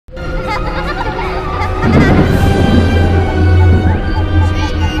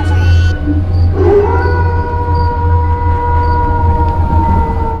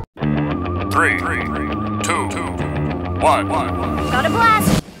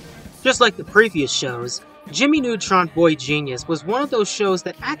Just like the previous shows, Jimmy Neutron Boy Genius was one of those shows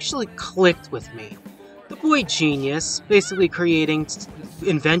that actually clicked with me. The Boy Genius, basically creating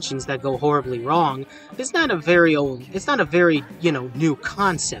inventions that go horribly wrong, is not a very new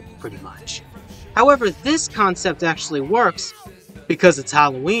concept, pretty much. However, this concept actually works because it's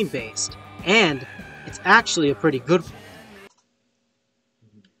Halloween based, and it's actually a pretty good one.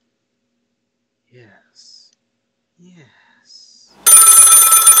 Yes. Yes.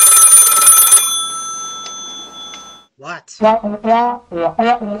 What? Look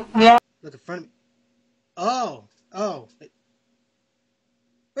in front of me. Oh.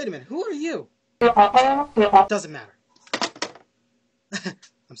 Wait a minute, who are you? Doesn't matter.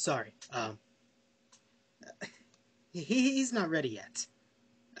 I'm sorry. He's not ready yet.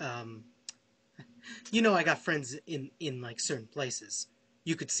 I got friends in like certain places.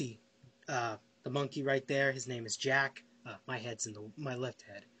 You could see the monkey right there. His name is Jack. My head's in my left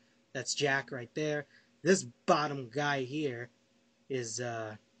head. That's Jack right there. This bottom guy here is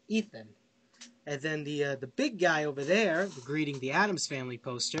Ethan. And then the big guy over there, greeting the Addams Family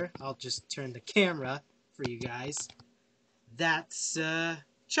poster. I'll just turn the camera for you guys. That's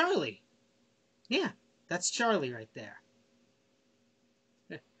Charlie. Yeah, that's Charlie right there.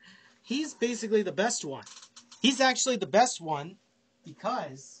 He's basically the best one. He's actually the best one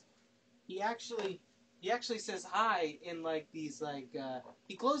because he actually says hi in like these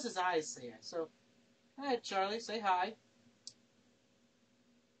he closes his eyes here. So, hi Charlie, say hi.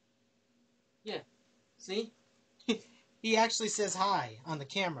 Yeah, see? He actually says hi on the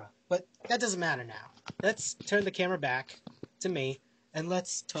camera, but that doesn't matter now. Let's turn the camera back to me and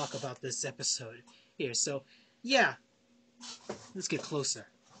let's talk about this episode here. So, yeah, let's get closer.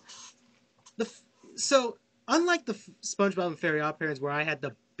 So, unlike the SpongeBob and Fairy Odd Parents, where I had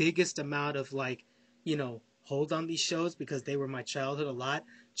the biggest amount of hold on these shows because they were my childhood a lot,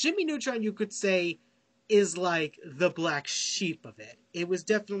 Jimmy Neutron, you could say, is like the black sheep of it. It was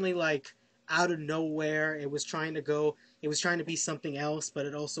definitely like out of nowhere. It was trying to be something else, but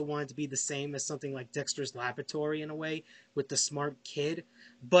it also wanted to be the same as something like Dexter's Laboratory in a way with the smart kid.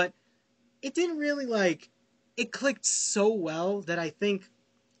 But it didn't really it clicked so well that I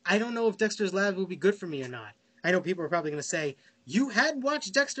don't know if Dexter's Lab would be good for me or not. I know people are probably going to say, you hadn't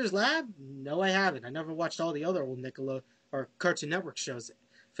watched Dexter's Lab? No, I haven't. I never watched all the other old Nickelodeon or Cartoon Network shows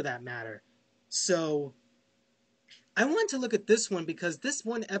for that matter. So, I wanted to look at this one because this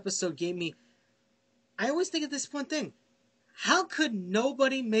one episode gave me... I always think of this one thing. How could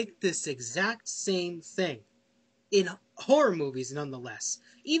nobody make this exact same thing? In horror movies, nonetheless.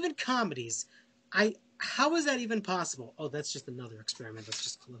 Even comedies. How is that even possible? Oh, that's just another experiment. Let's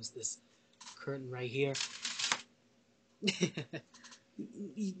just close this curtain right here.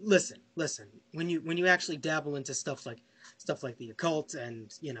 Listen. When you actually dabble into stuff like the occult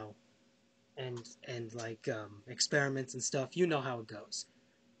and experiments and stuff, you know how it goes.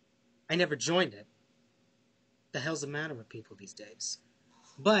 I never joined it. The hell's the matter with people these days?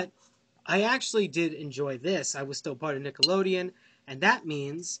 But I actually did enjoy this. I was still part of Nickelodeon, and that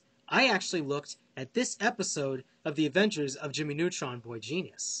means I actually looked at this episode of The Adventures of Jimmy Neutron Boy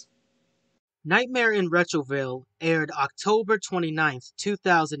Genius. Nightmare in Retroville aired October 29th,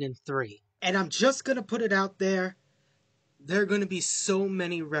 2003. And I'm just going to put it out there. There are going to be so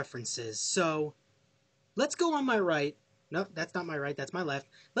many references. So, let's go on my right. No, that's not my right. That's my left.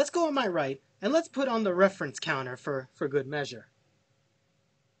 Let's go on my right, and let's put on the reference counter for good measure.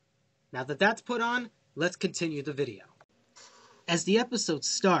 Now that that's put on, let's continue the video. As the episode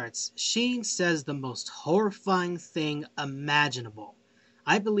starts, Sheen says the most horrifying thing imaginable.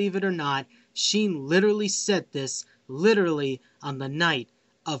 I believe it or not, Sheen literally said this on the night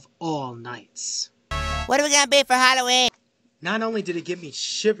of all nights. What are we gonna be for Halloween? Not only did it give me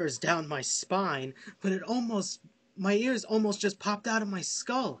shivers down my spine, but my ears almost just popped out of my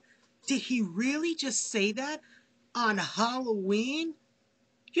skull. Did he really just say that on Halloween?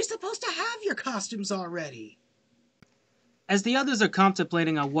 You're supposed to have your costumes already. As the others are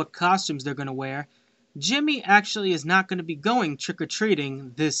contemplating on what costumes they're going to wear, Jimmy actually is not going to be going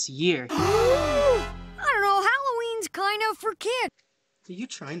trick-or-treating this year. I don't know, Halloween's kind of for kids. Are you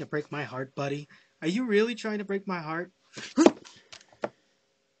trying to break my heart, buddy? Are you really trying to break my heart?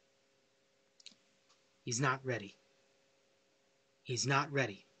 He's not ready. He's not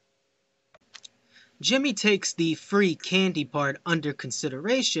ready. Jimmy takes the free candy part under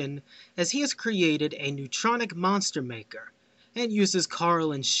consideration as he has created a neutronic monster maker and uses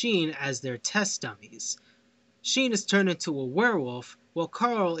Carl and Sheen as their test dummies. Sheen is turned into a werewolf while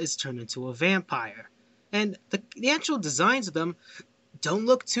Carl is turned into a vampire. And the actual designs of them don't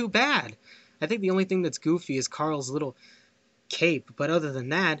look too bad. I think the only thing that's goofy is Carl's little cape, but other than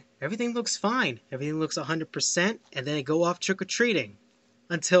that, everything looks fine. Everything looks 100%, and then they go off trick-or-treating.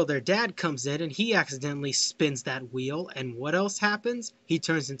 Until their dad comes in and he accidentally spins that wheel, and what else happens? He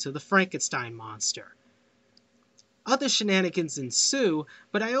turns into the Frankenstein monster. Other shenanigans ensue,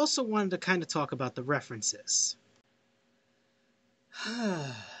 but I also wanted to kind of talk about the references.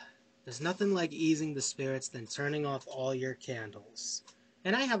 There's nothing like easing the spirits than turning off all your candles.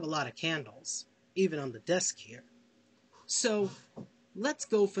 And I have a lot of candles, even on the desk here. So, let's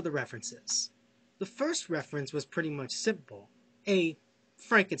go for the references. The first reference was pretty much simple. A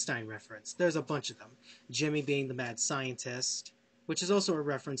Frankenstein reference. There's a bunch of them. Jimmy being the mad scientist, which is also a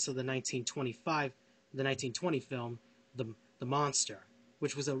reference to the 1920 film, The Monster,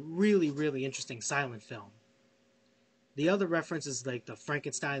 which was a really, really interesting silent film. The other reference is like the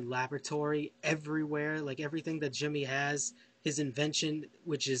Frankenstein laboratory everywhere, like everything that Jimmy has, his invention,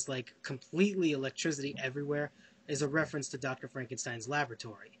 which is like completely electricity everywhere, is a reference to Dr. Frankenstein's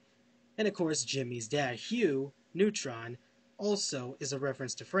laboratory. And of course, Jimmy's dad, Hugh, Neutron, also is a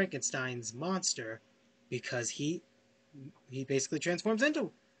reference to Frankenstein's monster because he basically transforms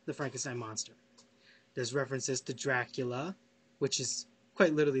into the Frankenstein monster. There's references to Dracula, which is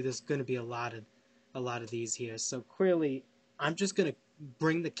quite literally there's going to be a lot of these here. So clearly, I'm just going to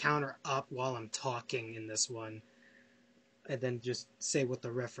bring the counter up while I'm talking in this one, and then just say what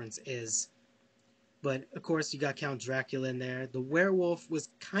the reference is. But of course, you got Count Dracula in there. The werewolf was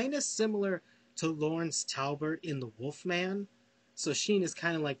kind of similar to Lawrence Talbot in The Wolfman, so Sheen is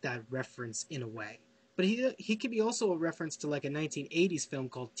kind of like that reference in a way. But he could be also a reference to like a 1980s film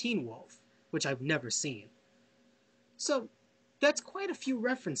called Teen Wolf, which I've never seen. So that's quite a few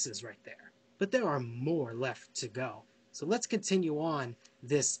references right there. But there are more left to go. So let's continue on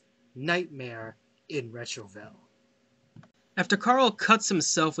this nightmare in Retroville. After Carl cuts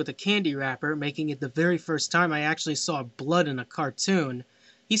himself with a candy wrapper, making it the very first time I actually saw blood in a cartoon,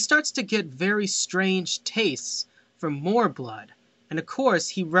 he starts to get very strange tastes for more blood. And of course,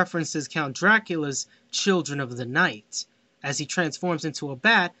 he references Count Dracula's Children of the Night, as he transforms into a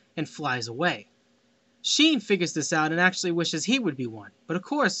bat and flies away. Sheen figures this out and actually wishes he would be one. But of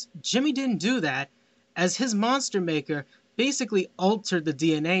course, Jimmy didn't do that, as his monster maker basically altered the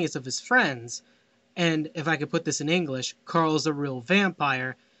DNAs of his friends. And if I could put this in English, Carl's a real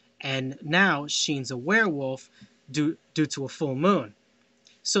vampire, and now Sheen's a werewolf due to a full moon.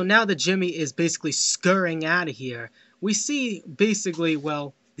 So now that Jimmy is basically scurrying out of here, we see basically,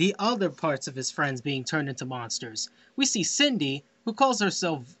 well, the other parts of his friends being turned into monsters. We see Cindy, who calls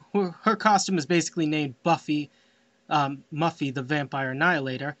herself, her costume is basically named Muffy the Vampire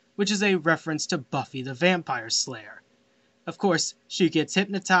Annihilator, which is a reference to Buffy the Vampire Slayer. Of course, she gets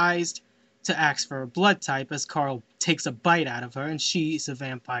hypnotized to ask for a blood type as Carl takes a bite out of her, and she's a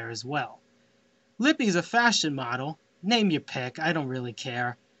vampire as well. Lippy's a fashion model. Name your pick, I don't really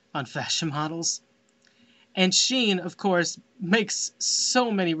care on fashion models. And Sheen, of course, makes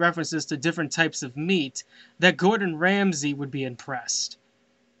so many references to different types of meat that Gordon Ramsay would be impressed.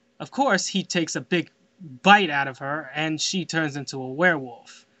 Of course, he takes a big bite out of her, and she turns into a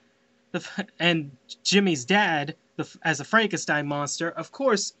werewolf. And Jimmy's dad, as a Frankenstein monster, of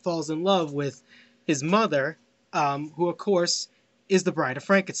course, falls in love with his mother, who, of course, is the Bride of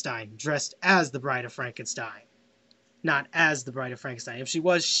Frankenstein, dressed as the Bride of Frankenstein. Not as the Bride of Frankenstein. If she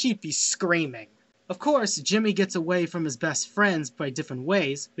was, she'd be screaming. Of course, Jimmy gets away from his best friends by different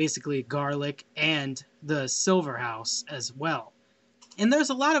ways, basically Garlic and the Silver House as well. And there's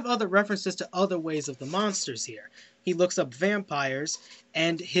a lot of other references to other ways of the monsters here. He looks up vampires,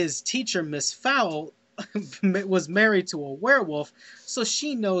 and his teacher, Miss Fowl, was married to a werewolf, so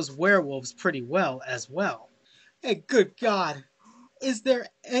she knows werewolves pretty well as well. Hey, good God. Is there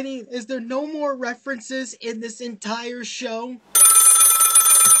no more references in this entire show?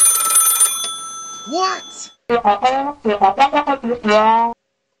 What?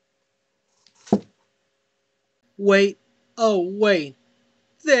 Wait, oh wait,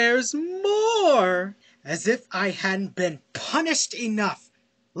 there's more! As if I hadn't been punished enough.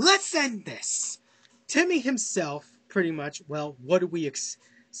 Let's end this. Timmy himself, pretty much, well, what do we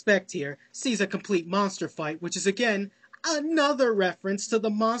expect here, sees a complete monster fight, which is again, another reference to the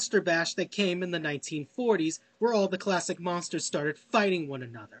Monster Bash that came in the 1940s, where all the classic monsters started fighting one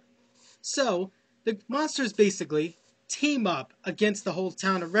another. So, the monsters basically team up against the whole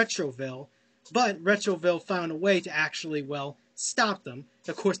town of Retroville, but Retroville found a way to actually, well, stop them.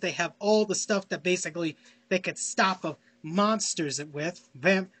 Of course, they have all the stuff that basically they could stop monsters with.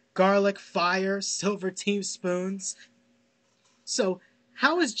 Garlic, fire, silver teaspoons. So,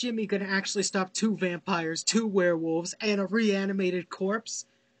 how is Jimmy going to actually stop 2 vampires, 2 werewolves, and a reanimated corpse?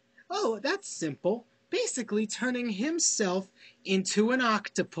 Oh, that's simple. basically turning himself into an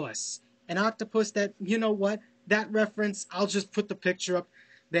octopus. An octopus that, you know what, that reference, I'll just put the picture up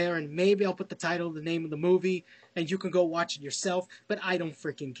there and maybe I'll put the title, the name of the movie, and you can go watch it yourself, but I don't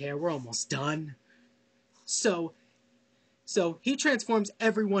freaking care. We're almost done. So he transforms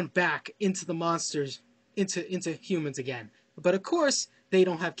everyone back into the monsters, into humans again. But of course, they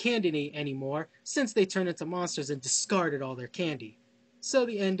don't have candy anymore since they turned into monsters and discarded all their candy. So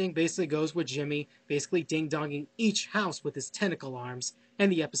the ending basically goes with Jimmy basically ding-donging each house with his tentacle arms,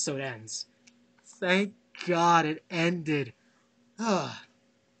 and the episode ends. Thank God it ended.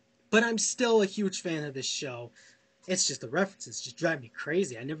 But I'm still a huge fan of this show. It's just the references just drive me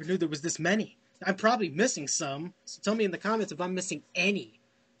crazy. I never knew there was this many. I'm probably missing some, so tell me in the comments if I'm missing any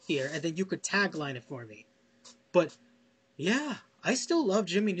here, and then you could tagline it for me. But yeah, I still love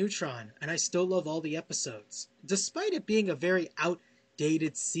Jimmy Neutron, and I still love all the episodes. Despite it being a very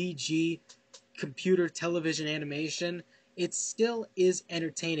outdated CG computer television animation, it still is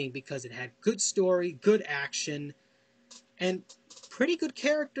entertaining because it had good story, good action, and pretty good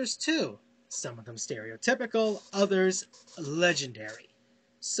characters too. Some of them stereotypical, others legendary.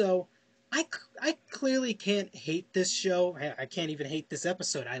 So I clearly can't hate this show. I can't even hate this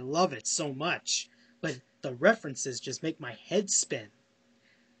episode. I love it so much. But the references just make my head spin.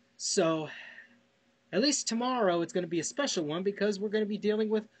 So at least tomorrow it's going to be a special one because we're going to be dealing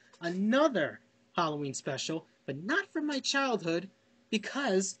with another Halloween special, but not from my childhood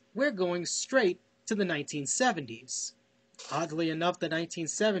because we're going straight to the 1970s. Oddly enough, the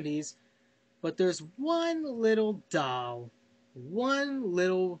 1970s, but there's one little doll,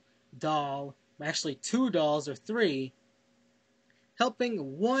 actually 2 dolls or 3,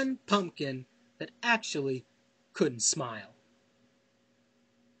 helping one pumpkin that actually couldn't smile.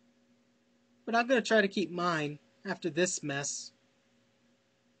 But I'm going to try to keep mine after this mess.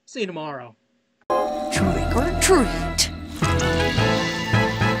 See you tomorrow. Trick or treat.